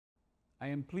I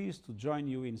am pleased to join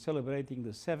you in celebrating the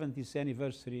 70th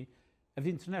anniversary of the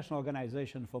International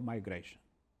Organization for Migration.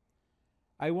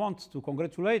 I want to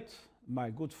congratulate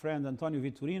my good friend António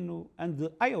Vitorino and the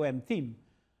IOM team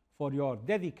for your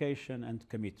dedication and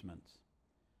commitment.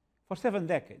 For 7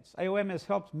 decades, IOM has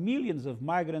helped millions of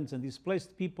migrants and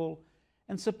displaced people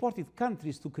and supported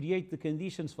countries to create the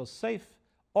conditions for safe,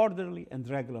 orderly and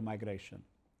regular migration.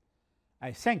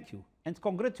 I thank you and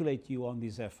congratulate you on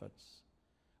these efforts.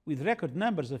 With record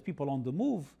numbers of people on the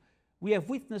move, we have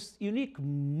witnessed unique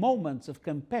moments of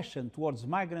compassion towards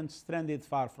migrants stranded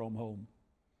far from home.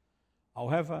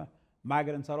 However,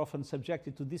 migrants are often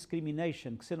subjected to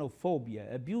discrimination,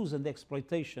 xenophobia, abuse and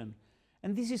exploitation,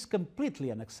 and this is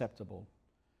completely unacceptable.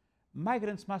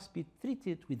 Migrants must be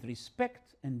treated with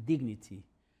respect and dignity.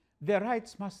 Their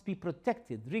rights must be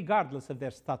protected regardless of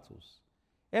their status.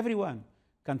 Everyone,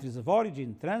 countries of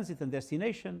origin, transit and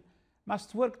destination,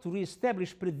 must work to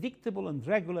re-establish predictable and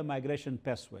regular migration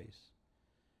pathways.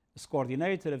 As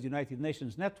coordinator of the United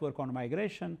Nations Network on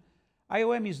Migration,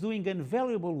 IOM is doing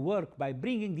invaluable work by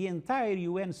bringing the entire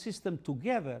UN system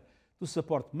together to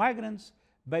support migrants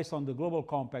based on the Global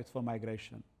Compact for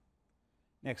Migration.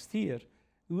 Next year,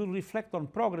 we will reflect on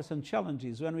progress and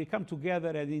challenges when we come together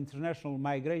at the International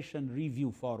Migration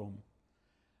Review Forum.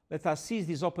 Let us seize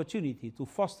this opportunity to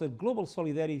foster global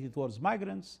solidarity towards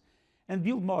migrants and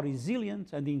build more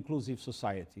resilient and inclusive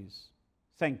societies.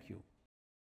 Thank you.